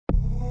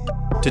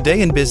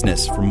Today in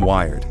Business from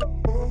Wired.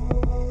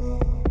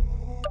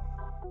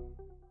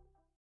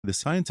 The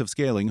Science of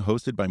Scaling,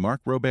 hosted by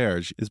Mark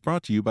Roberge, is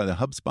brought to you by the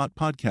HubSpot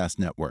Podcast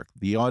Network,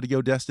 the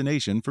audio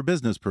destination for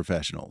business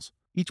professionals.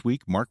 Each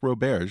week, Mark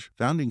Roberge,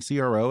 founding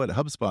CRO at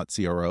HubSpot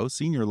CRO,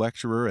 senior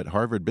lecturer at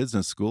Harvard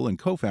Business School, and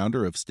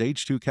co-founder of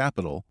Stage 2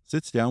 Capital,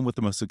 sits down with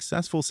the most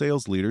successful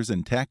sales leaders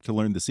in tech to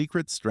learn the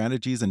secrets,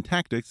 strategies, and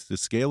tactics to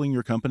scaling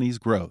your company's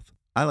growth.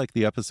 I like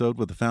the episode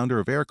with the founder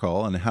of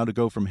Aircall on how to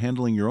go from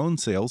handling your own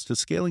sales to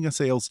scaling a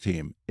sales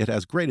team. It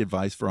has great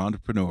advice for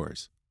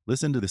entrepreneurs.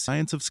 Listen to The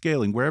Science of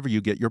Scaling wherever you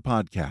get your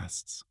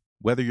podcasts.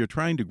 Whether you're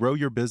trying to grow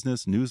your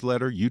business,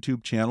 newsletter,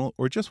 YouTube channel,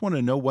 or just want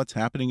to know what's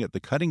happening at the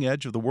cutting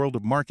edge of the world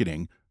of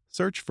marketing,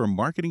 search for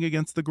Marketing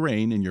Against the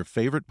Grain in your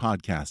favorite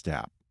podcast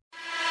app.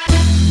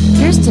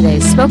 Here's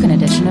today's spoken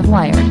edition of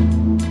Wired.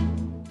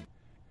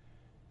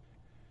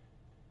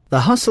 The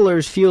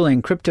Hustlers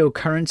Fueling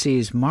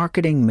Cryptocurrencies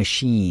Marketing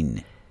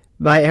Machine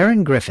by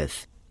Aaron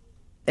Griffith.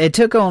 It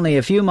took only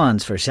a few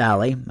months for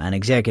Sally, an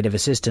executive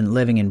assistant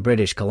living in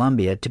British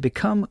Columbia, to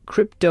become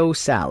Crypto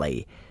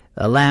Sally,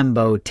 a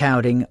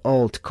Lambo-touting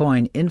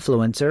altcoin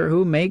influencer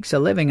who makes a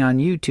living on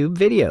YouTube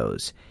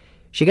videos.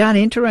 She got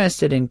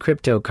interested in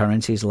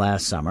cryptocurrencies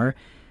last summer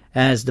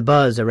as the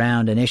buzz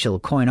around initial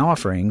coin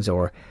offerings,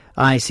 or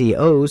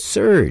ICOs,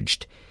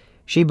 surged.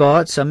 She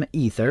bought some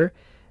Ether,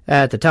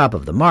 at the top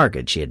of the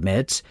market, she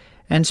admits,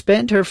 and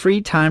spent her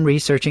free time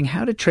researching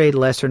how to trade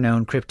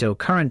lesser-known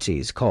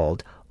cryptocurrencies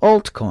called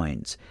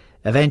altcoins,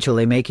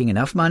 eventually making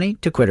enough money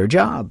to quit her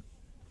job.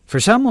 For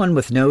someone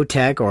with no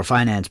tech or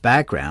finance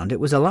background, it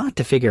was a lot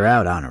to figure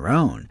out on her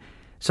own.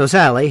 So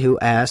Sally, who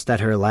asked that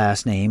her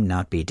last name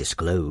not be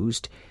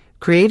disclosed,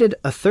 created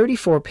a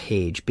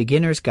 34-page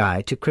beginner's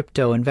guide to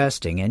crypto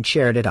investing and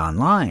shared it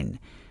online.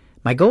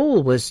 My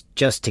goal was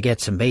just to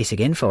get some basic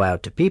info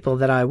out to people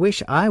that I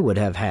wish I would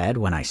have had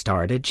when I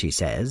started, she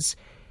says.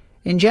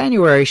 In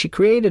January, she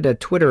created a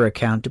Twitter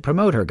account to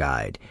promote her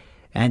guide,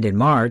 and in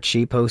March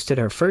she posted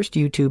her first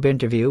YouTube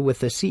interview with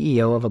the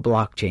CEO of a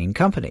blockchain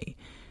company.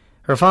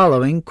 Her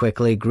following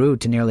quickly grew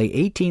to nearly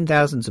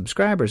 18,000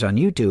 subscribers on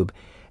YouTube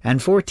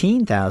and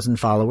 14,000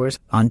 followers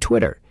on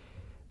Twitter.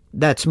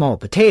 That's small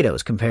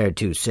potatoes compared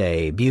to,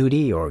 say,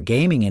 beauty or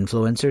gaming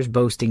influencers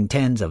boasting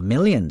tens of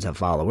millions of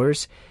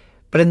followers,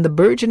 but in the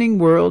burgeoning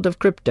world of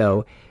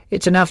crypto,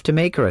 it's enough to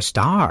make her a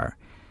star.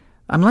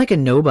 I'm like a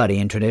nobody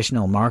in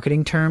traditional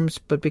marketing terms,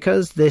 but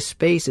because this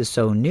space is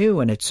so new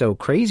and it's so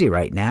crazy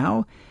right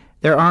now,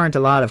 there aren't a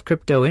lot of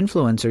crypto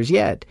influencers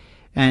yet,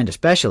 and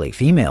especially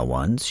female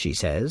ones, she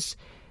says.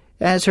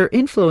 As her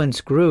influence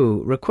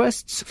grew,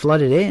 requests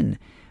flooded in,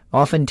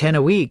 often 10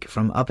 a week,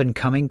 from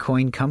up-and-coming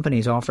coin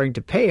companies offering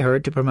to pay her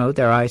to promote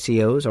their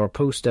ICOs or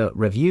post a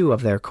review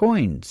of their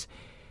coins.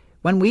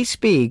 When we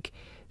speak,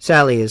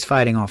 Sally is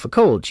fighting off a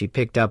cold she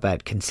picked up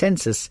at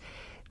Consensus,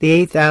 the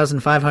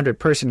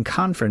 8,500-person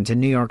conference in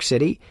New York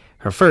City,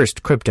 her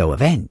first crypto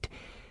event.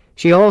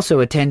 She also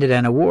attended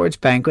an awards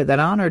banquet that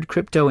honored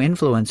crypto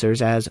influencers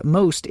as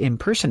Most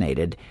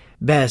Impersonated,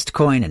 Best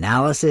Coin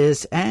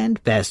Analysis,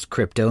 and Best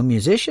Crypto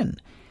Musician.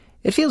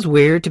 It feels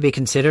weird to be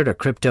considered a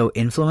crypto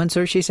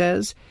influencer, she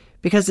says,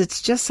 because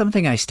it's just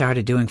something I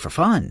started doing for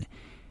fun.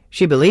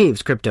 She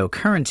believes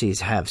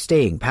cryptocurrencies have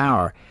staying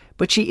power,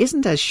 but she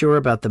isn't as sure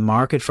about the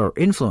market for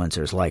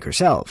influencers like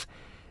herself.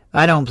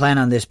 I don't plan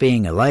on this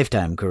being a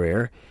lifetime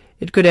career.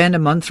 It could end a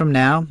month from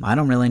now. I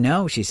don't really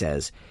know, she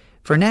says.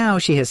 For now,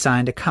 she has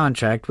signed a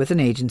contract with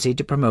an agency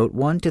to promote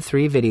 1 to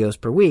 3 videos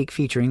per week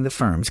featuring the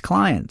firm's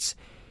clients.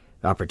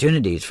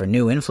 Opportunities for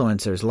new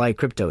influencers like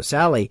Crypto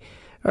Sally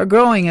are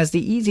growing as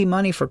the easy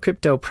money for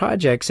crypto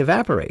projects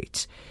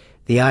evaporates.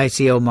 The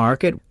ICO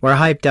market, where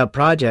hyped-up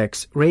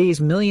projects raise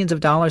millions of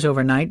dollars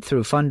overnight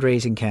through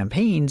fundraising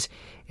campaigns,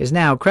 is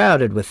now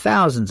crowded with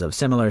thousands of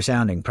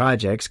similar-sounding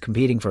projects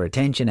competing for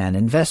attention and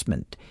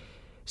investment.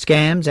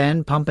 Scams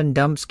and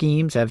pump-and-dump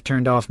schemes have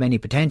turned off many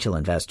potential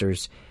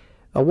investors.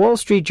 A Wall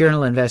Street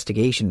Journal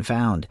investigation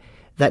found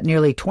that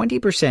nearly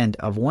 20%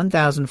 of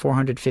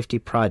 1,450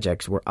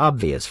 projects were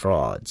obvious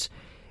frauds.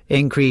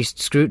 Increased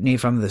scrutiny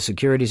from the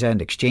Securities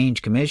and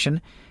Exchange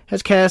Commission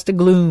has cast a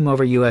gloom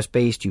over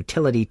U.S.-based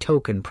utility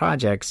token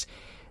projects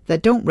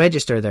that don't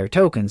register their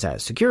tokens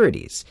as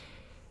securities.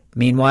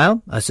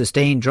 Meanwhile, a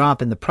sustained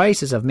drop in the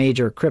prices of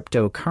major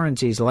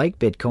cryptocurrencies like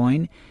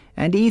Bitcoin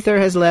and Ether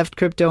has left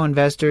crypto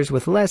investors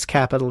with less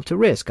capital to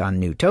risk on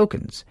new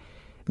tokens.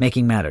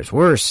 Making matters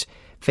worse,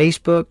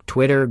 Facebook,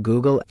 Twitter,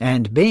 Google,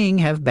 and Bing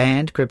have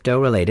banned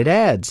crypto-related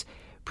ads.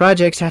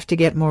 Projects have to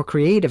get more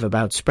creative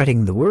about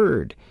spreading the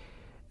word.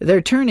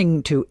 They're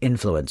turning to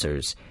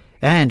influencers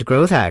and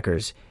growth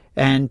hackers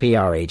and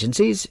PR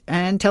agencies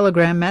and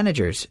Telegram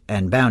managers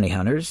and bounty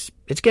hunters.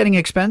 It's getting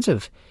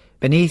expensive.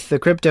 Beneath the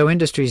crypto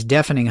industry's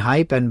deafening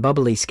hype and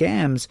bubbly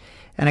scams,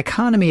 an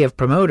economy of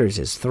promoters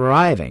is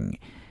thriving.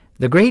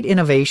 The great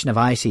innovation of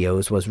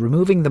ICOs was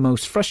removing the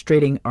most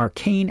frustrating,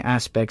 arcane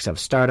aspects of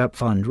startup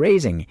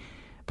fundraising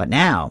But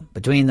now,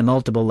 between the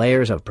multiple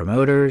layers of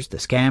promoters, the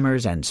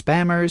scammers and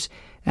spammers,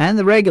 and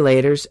the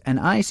regulators, an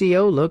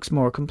ICO looks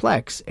more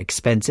complex,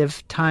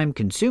 expensive,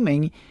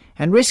 time-consuming,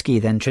 and risky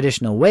than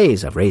traditional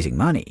ways of raising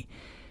money.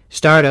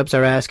 Startups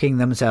are asking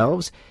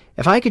themselves,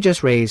 if I could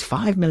just raise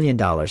 $5 million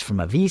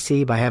from a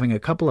VC by having a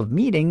couple of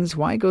meetings,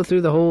 why go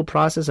through the whole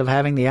process of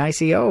having the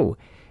ICO?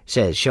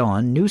 Says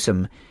Sean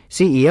Newsom,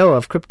 CEO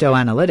of crypto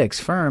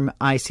analytics firm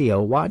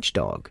ICO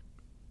Watchdog.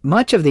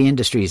 Much of the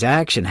industry's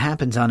action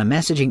happens on a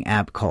messaging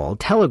app called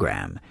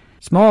Telegram.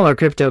 Smaller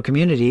crypto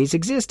communities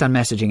exist on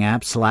messaging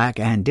apps Slack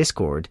and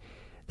Discord.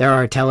 There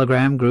are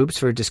Telegram groups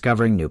for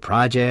discovering new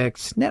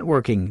projects,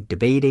 networking,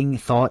 debating,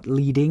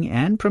 thought-leading,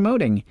 and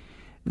promoting.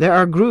 There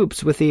are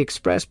groups with the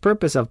express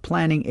purpose of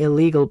planning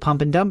illegal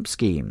pump-and-dump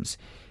schemes.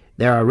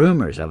 There are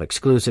rumors of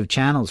exclusive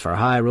channels for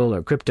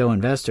high-roller crypto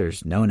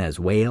investors, known as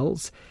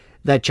whales,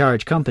 that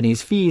charge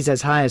companies fees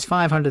as high as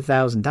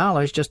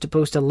 $500,000 just to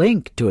post a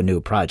link to a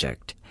new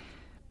project.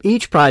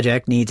 Each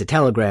project needs a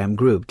Telegram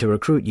group to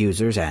recruit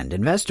users and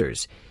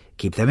investors,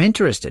 keep them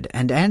interested,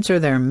 and answer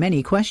their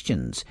many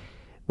questions.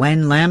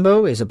 When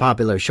Lambo is a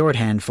popular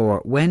shorthand for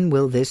when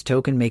will this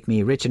token make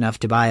me rich enough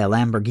to buy a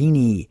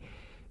Lamborghini?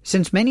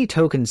 Since many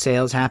token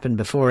sales happen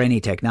before any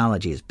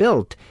technology is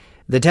built,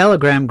 the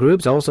Telegram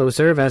groups also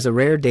serve as a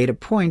rare data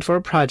point for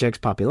a project's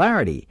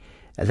popularity.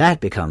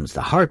 That becomes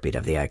the heartbeat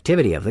of the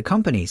activity of the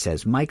company,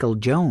 says Michael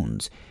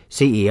Jones,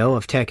 CEO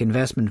of tech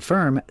investment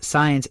firm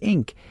Science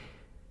Inc.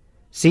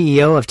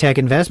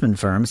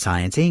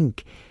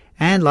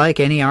 And like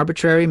any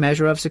arbitrary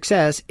measure of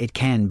success, it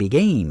can be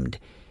gamed.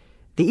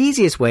 The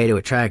easiest way to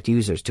attract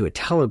users to a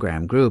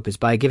Telegram group is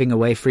by giving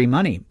away free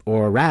money,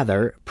 or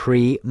rather,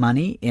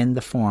 pre-money in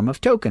the form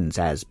of tokens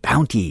as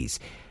bounties,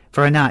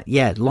 for a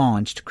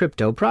not-yet-launched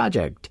crypto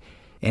project.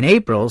 In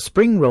April,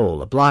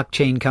 Springroll, a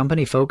blockchain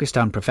company focused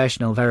on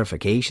professional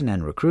verification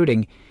and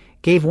recruiting,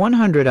 gave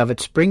 100 of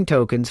its Spring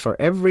tokens for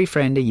every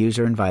friend a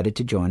user invited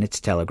to join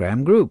its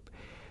Telegram group.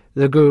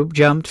 The group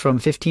jumped from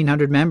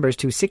 1,500 members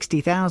to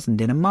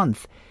 60,000 in a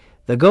month.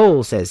 The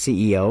goal, says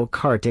CEO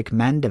Kartik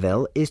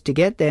Mandaville, is to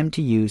get them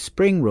to use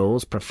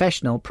Springroll's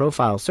professional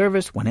profile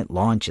service when it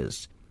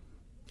launches.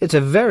 It's a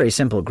very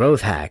simple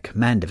growth hack,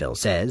 Mandaville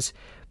says.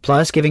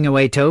 Plus, giving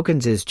away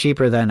tokens is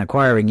cheaper than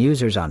acquiring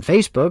users on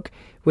Facebook,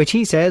 which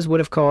he says would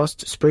have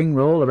cost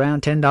Springroll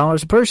around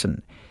 $10 a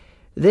person.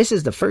 This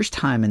is the first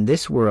time in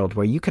this world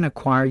where you can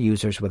acquire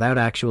users without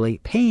actually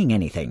paying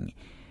anything.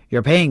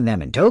 You're paying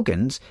them in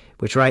tokens,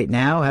 which right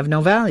now have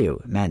no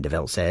value,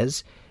 Mandaville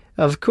says.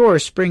 Of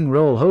course,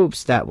 Springroll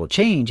hopes that will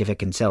change if it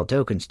can sell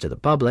tokens to the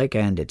public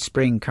and its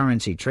Spring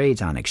currency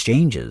trades on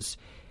exchanges.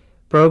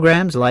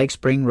 Programs like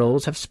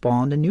Springroll's have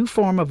spawned a new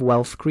form of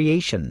wealth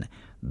creation,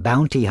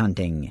 bounty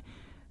hunting.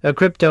 A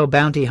crypto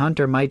bounty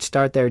hunter might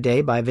start their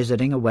day by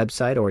visiting a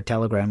website or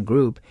Telegram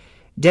group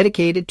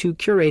dedicated to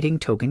curating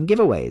token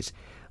giveaways,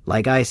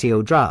 like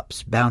ICO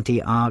Drops, Bounty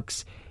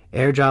Ox,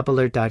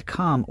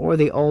 airdropalert.com, or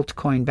the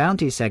altcoin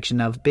bounty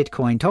section of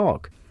Bitcoin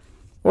Talk,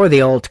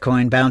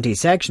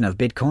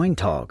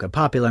 a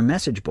popular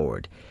message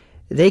board.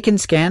 They can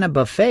scan a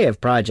buffet of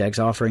projects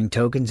offering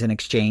tokens in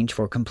exchange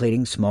for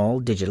completing small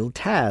digital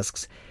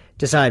tasks,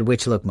 decide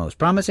which look most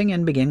promising,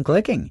 and begin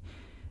clicking.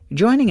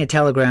 Joining a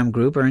Telegram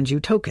group earns you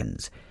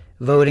tokens.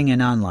 Voting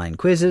in online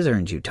quizzes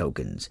earns you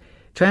tokens.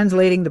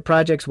 Translating the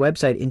project's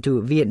website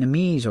into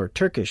Vietnamese or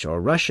Turkish or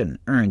Russian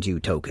earns you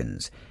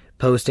tokens.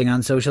 Posting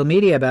on social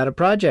media about a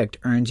project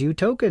earns you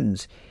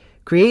tokens.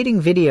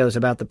 Creating videos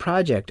about the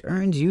project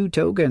earns you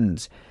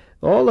tokens.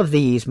 All of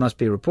these must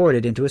be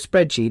reported into a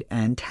spreadsheet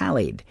and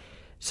tallied.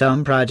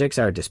 Some projects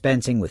are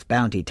dispensing with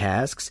bounty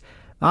tasks,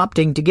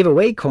 opting to give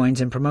away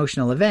coins in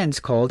promotional events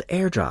called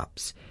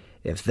airdrops.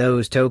 If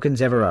those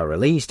tokens ever are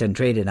released and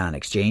traded on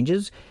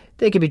exchanges,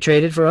 they can be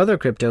traded for other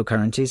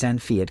cryptocurrencies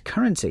and fiat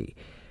currency.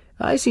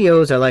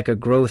 ICOs are like a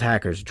growth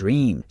hacker's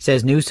dream,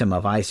 says Newsom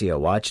of ICO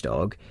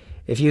Watchdog.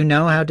 If you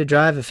know how to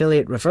drive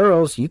affiliate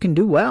referrals, you can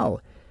do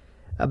well.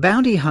 A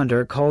bounty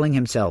hunter calling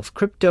himself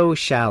Crypto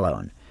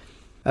Shaolin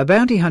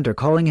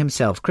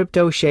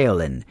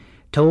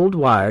told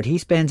Wired he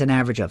spends an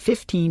average of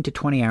 15 to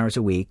 20 hours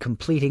a week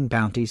completing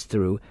bounties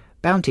through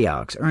Bounty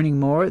Ox, earning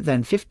more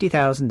than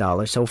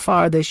 $50,000 so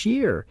far this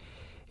year.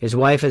 His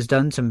wife has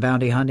done some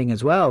bounty hunting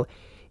as well.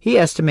 He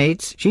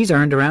estimates she's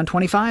earned around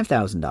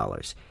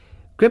 $25,000.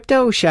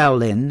 Crypto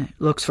Shaolin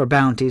looks for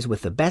bounties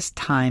with the best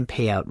time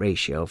payout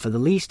ratio for the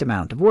least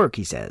amount of work,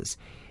 he says.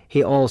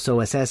 He also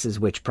assesses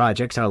which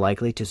projects are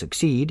likely to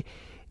succeed,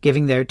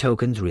 giving their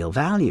tokens real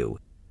value.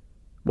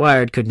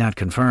 Wired could not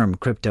confirm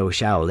Crypto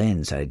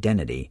Shaolin's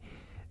identity.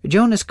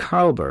 Jonas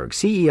Karlberg,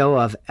 CEO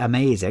of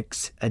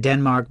Amazix, a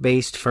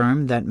Denmark-based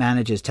firm that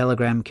manages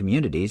Telegram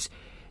communities,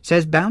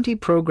 says bounty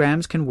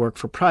programs can work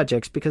for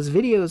projects because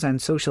videos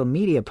and social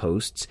media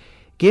posts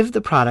give the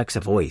products a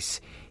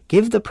voice,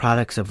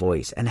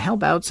 and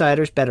help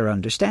outsiders better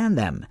understand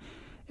them.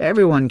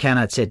 Everyone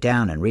cannot sit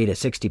down and read a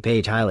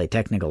 60-page highly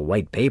technical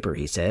white paper,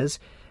 he says,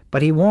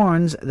 but he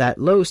warns that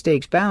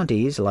low-stakes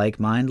bounties, like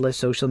mindless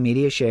social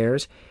media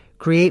shares,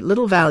 create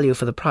little value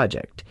for the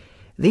project.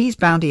 These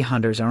bounty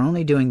hunters are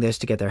only doing this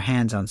to get their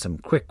hands on some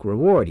quick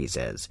reward, he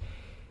says.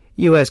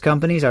 U.S.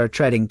 companies are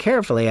treading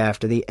carefully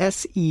after the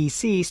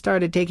SEC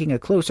started taking a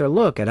closer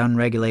look at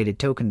unregulated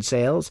token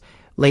sales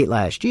late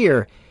last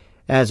year.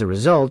 As a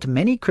result,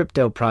 many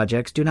crypto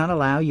projects do not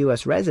allow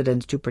U.S.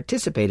 residents to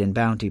participate in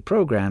bounty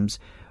programs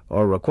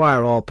or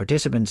require all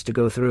participants to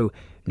go through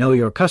Know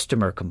Your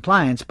Customer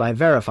compliance by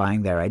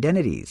verifying their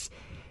identities.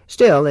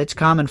 Still, it's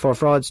common for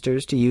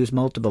fraudsters to use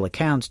multiple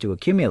accounts to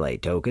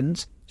accumulate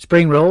tokens.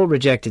 Springroll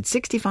rejected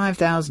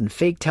 65,000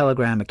 fake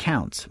Telegram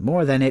accounts,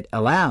 more than it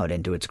allowed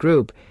into its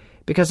group,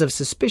 because of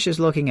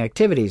suspicious-looking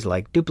activities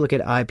like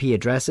duplicate IP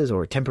addresses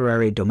or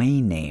temporary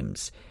domain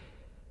names.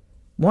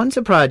 Once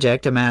a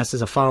project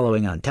amasses a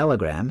following on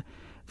Telegram,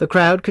 the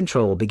crowd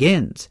control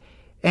begins.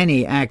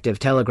 Any active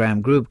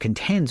Telegram group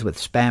contends with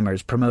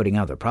spammers promoting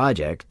other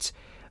projects,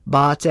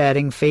 bots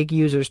adding fake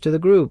users to the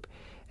group,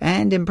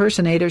 and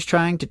impersonators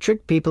trying to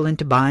trick people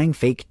into buying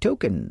fake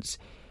tokens.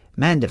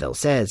 Mandeville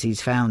says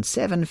he's found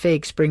 7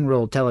 fake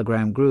Springroll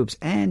Telegram groups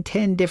and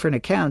 10 different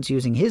accounts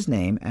using his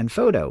name and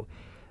photo.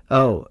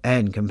 Oh,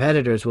 and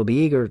competitors will be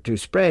eager to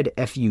spread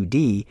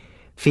FUD,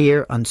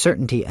 fear,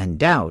 uncertainty, and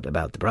doubt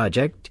about the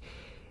project.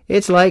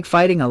 It's like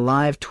fighting a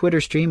live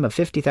Twitter stream of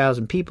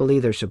 50,000 people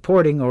either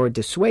supporting or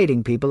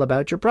dissuading people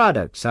about your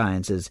product,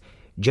 Sciences,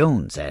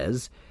 Jones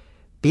says.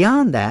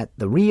 Beyond that,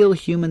 the real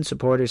human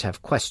supporters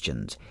have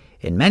questions,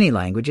 in many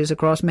languages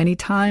across many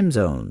time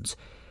zones.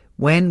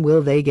 When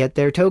will they get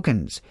their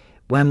tokens?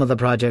 When will the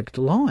project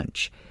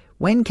launch?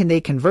 When can they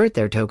convert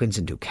their tokens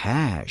into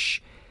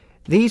cash?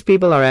 These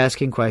people are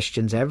asking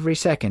questions every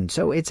second,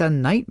 so it's a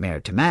nightmare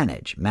to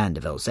manage,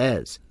 Mandeville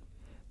says.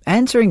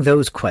 Answering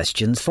those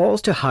questions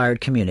falls to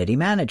hired community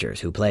managers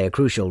who play a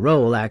crucial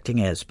role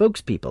acting as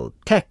spokespeople,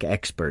 tech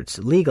experts,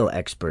 legal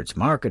experts,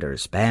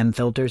 marketers, spam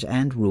filters,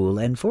 and rule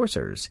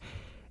enforcers.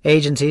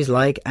 Agencies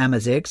like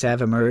Amazix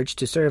have emerged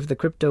to serve the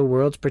crypto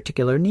world's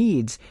particular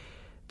needs.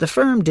 The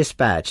firm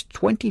dispatched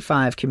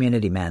 25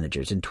 community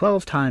managers in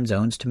 12 time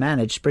zones to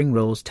manage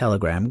Springroll's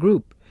Telegram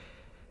group.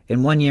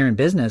 In 1 year in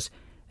business,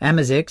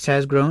 Amazix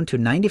has grown to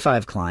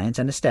 95 clients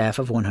and a staff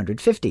of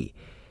 150.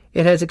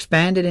 It has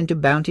expanded into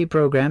bounty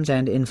programs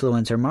and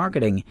influencer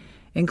marketing,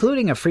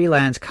 including a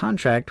freelance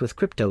contract with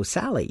Crypto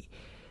Sally.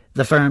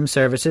 The firm's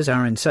services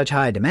are in such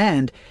high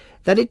demand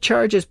that it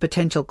charges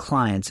potential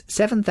clients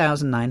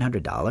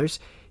 $7,900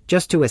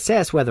 just to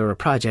assess whether a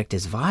project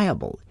is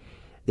viable.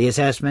 The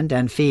assessment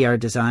and fee are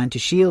designed to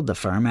shield the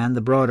firm and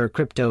the broader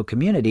crypto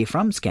community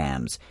from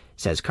scams,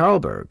 says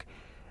Carlberg.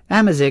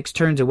 Amazix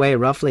turns away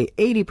roughly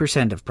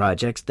 80% of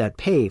projects that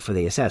pay for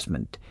the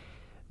assessment.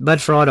 But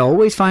fraud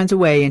always finds a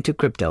way into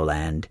crypto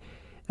land.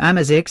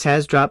 Amazix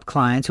has dropped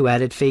clients who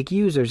added fake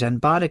users and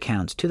bot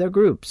accounts to their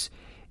groups.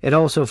 It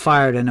also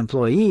fired an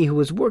employee who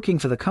was working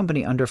for the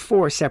company under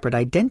 4 separate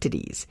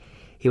identities.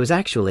 He was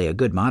actually a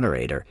good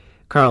moderator,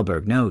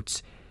 Carlberg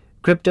notes.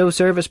 Crypto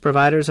service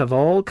providers of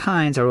all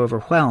kinds are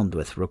overwhelmed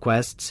with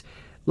requests.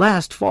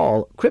 Last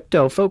fall,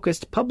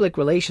 crypto-focused public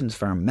relations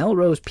firm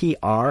Melrose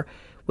PR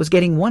was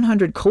getting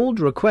 100 cold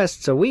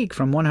requests a week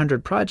from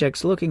 100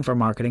 projects looking for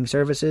marketing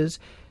services,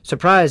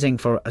 surprising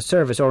for a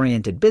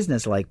service-oriented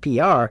business like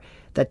PR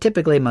that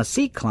typically must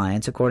seek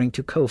clients, according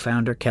to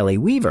co-founder Kelly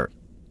Weaver.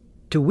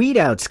 To weed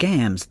out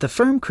scams, the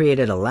firm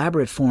created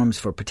elaborate forms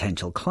for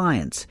potential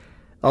clients.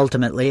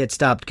 Ultimately, it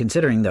stopped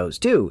considering those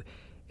too.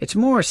 It's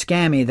more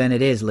scammy than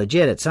it is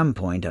legit at some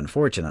point,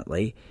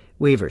 unfortunately,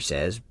 Weaver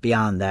says.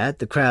 Beyond that,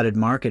 the crowded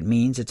market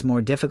means it's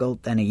more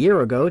difficult than a year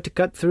ago to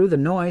cut through the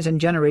noise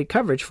and generate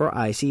coverage for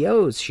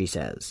ICOs, she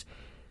says.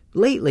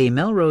 Lately,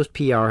 Melrose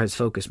PR has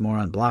focused more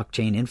on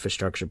blockchain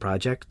infrastructure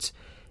projects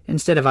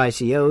instead of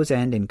ICOs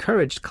and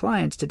encouraged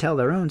clients to tell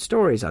their own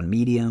stories on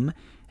Medium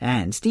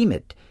and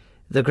Steemit,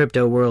 the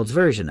crypto world's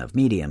version of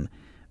Medium,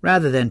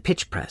 rather than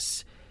pitch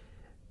press.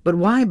 But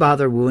why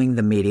bother wooing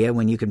the media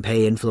when you can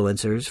pay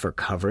influencers for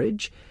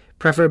coverage,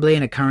 preferably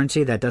in a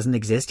currency that doesn't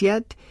exist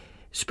yet?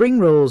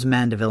 Springroll's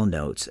Mandeville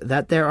notes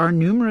that there are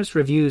numerous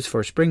reviews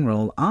for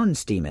Springroll on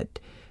Steemit,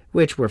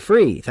 which were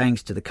free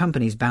thanks to the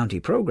company's bounty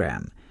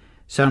program.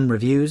 Some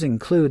reviews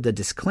include the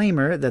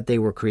disclaimer that they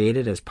were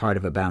created as part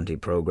of a bounty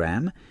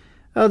program.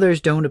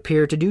 Others don't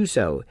appear to do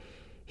so.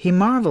 He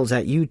marvels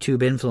at YouTube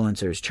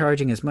influencers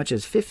charging as much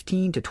as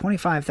 $15,000 to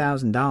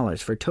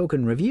 $25,000 for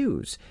token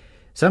reviews.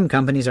 Some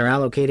companies are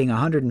allocating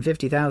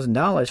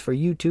 $150,000 for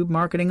YouTube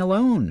marketing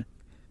alone.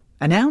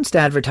 Announced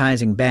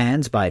advertising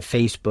bans by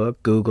Facebook,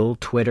 Google,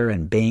 Twitter,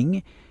 and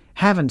Bing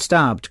haven't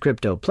stopped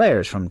crypto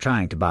players from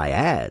trying to buy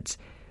ads.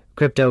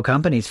 Crypto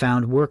companies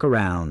found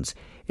workarounds,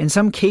 in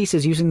some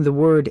cases using the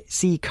word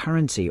C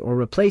currency or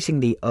replacing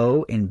the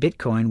O in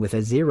Bitcoin with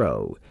a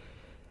 0.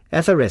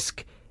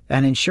 Etherisk,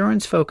 an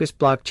insurance-focused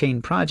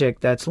blockchain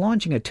project that's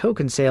launching a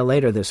token sale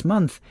later this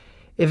month,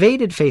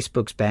 evaded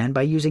Facebook's ban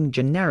by using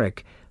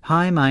generic,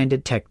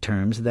 high-minded tech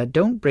terms that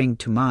don't bring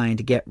to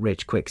mind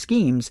get-rich-quick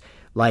schemes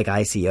like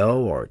ICO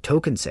or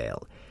token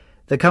sale.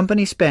 The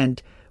company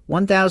spent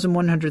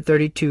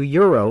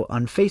 €1,132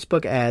 on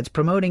Facebook ads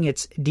promoting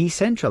its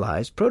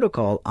decentralized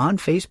protocol on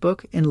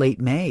Facebook in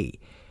late May.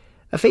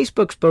 A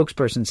Facebook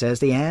spokesperson says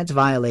the ads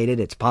violated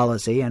its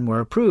policy and were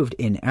approved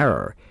in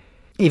error.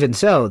 Even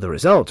so, the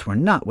results were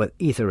not what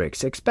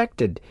Etherix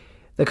expected.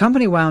 The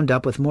company wound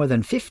up with more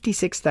than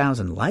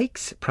 56,000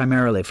 likes,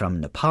 primarily from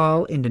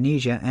Nepal,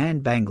 Indonesia,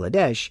 and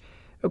Bangladesh,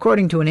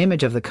 according to an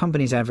image of the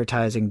company's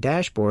advertising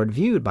dashboard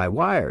viewed by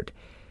Wired.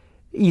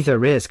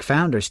 EtherRisk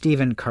founder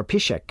Stephen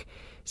Karpyshek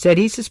said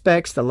he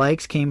suspects the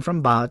likes came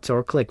from bots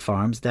or click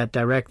farms that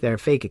direct their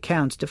fake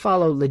accounts to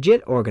follow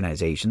legit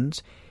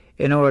organizations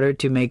in order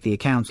to make the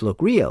accounts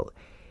look real.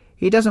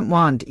 He doesn't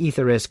want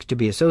EtherRisk to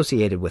be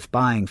associated with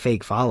buying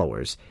fake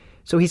followers,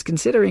 so he's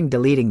considering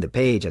deleting the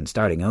page and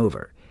starting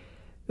over.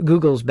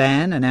 Google's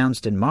ban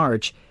announced in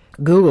March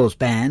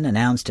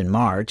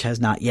has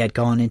not yet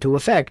gone into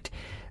effect.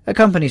 A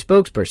company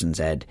spokesperson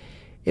said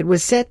it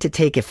was set to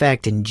take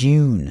effect in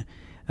June.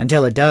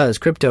 Until it does,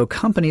 crypto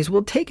companies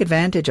will take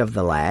advantage of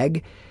the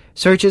lag.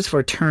 Searches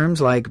for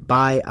terms like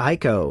buy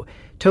ICO,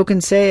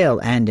 token sale,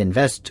 and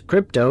invest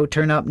crypto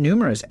turn up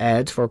numerous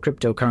ads for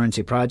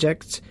cryptocurrency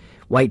projects,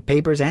 white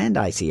papers, and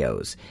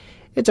ICOs.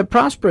 It's a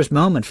prosperous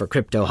moment for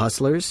crypto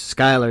hustlers.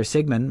 Skylar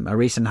Sigmund, a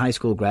recent high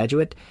school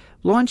graduate,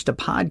 launched a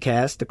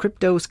podcast, The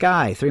Crypto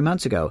Sky, 3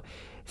 months ago,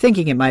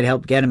 thinking it might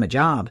help get him a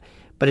job.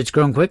 But it's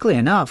grown quickly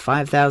enough,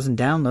 5,000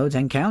 downloads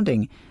and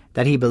counting,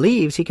 that he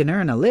believes he can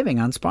earn a living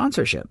on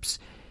sponsorships.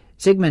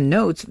 Sigmund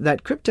notes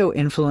that crypto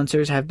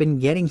influencers have been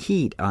getting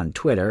heat on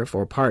Twitter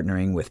for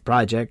partnering with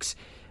projects,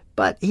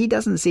 but he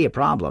doesn't see a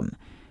problem.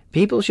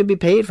 People should be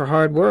paid for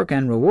hard work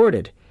and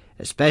rewarded,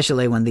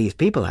 especially when these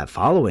people have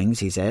followings,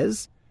 he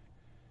says.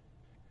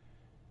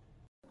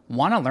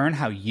 Want to learn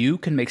how you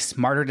can make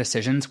smarter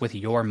decisions with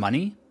your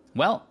money?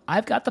 Well,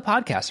 I've got the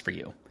podcast for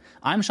you.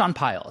 I'm Sean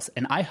Piles,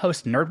 and I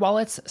host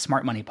NerdWallet's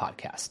Smart Money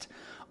Podcast.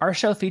 Our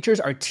show features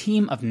our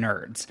team of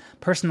nerds,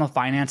 personal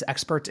finance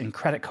experts in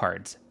credit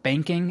cards,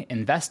 banking,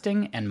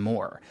 investing, and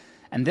more.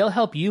 And they'll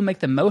help you make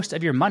the most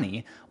of your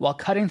money while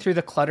cutting through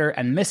the clutter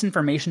and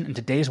misinformation in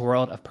today's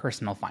world of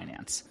personal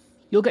finance.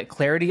 You'll get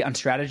clarity on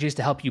strategies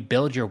to help you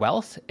build your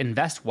wealth,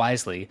 invest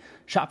wisely,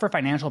 shop for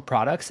financial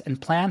products, and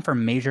plan for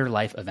major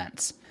life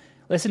events.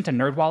 Listen to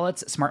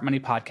NerdWallet's Smart Money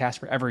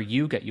Podcast wherever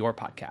you get your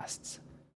podcasts.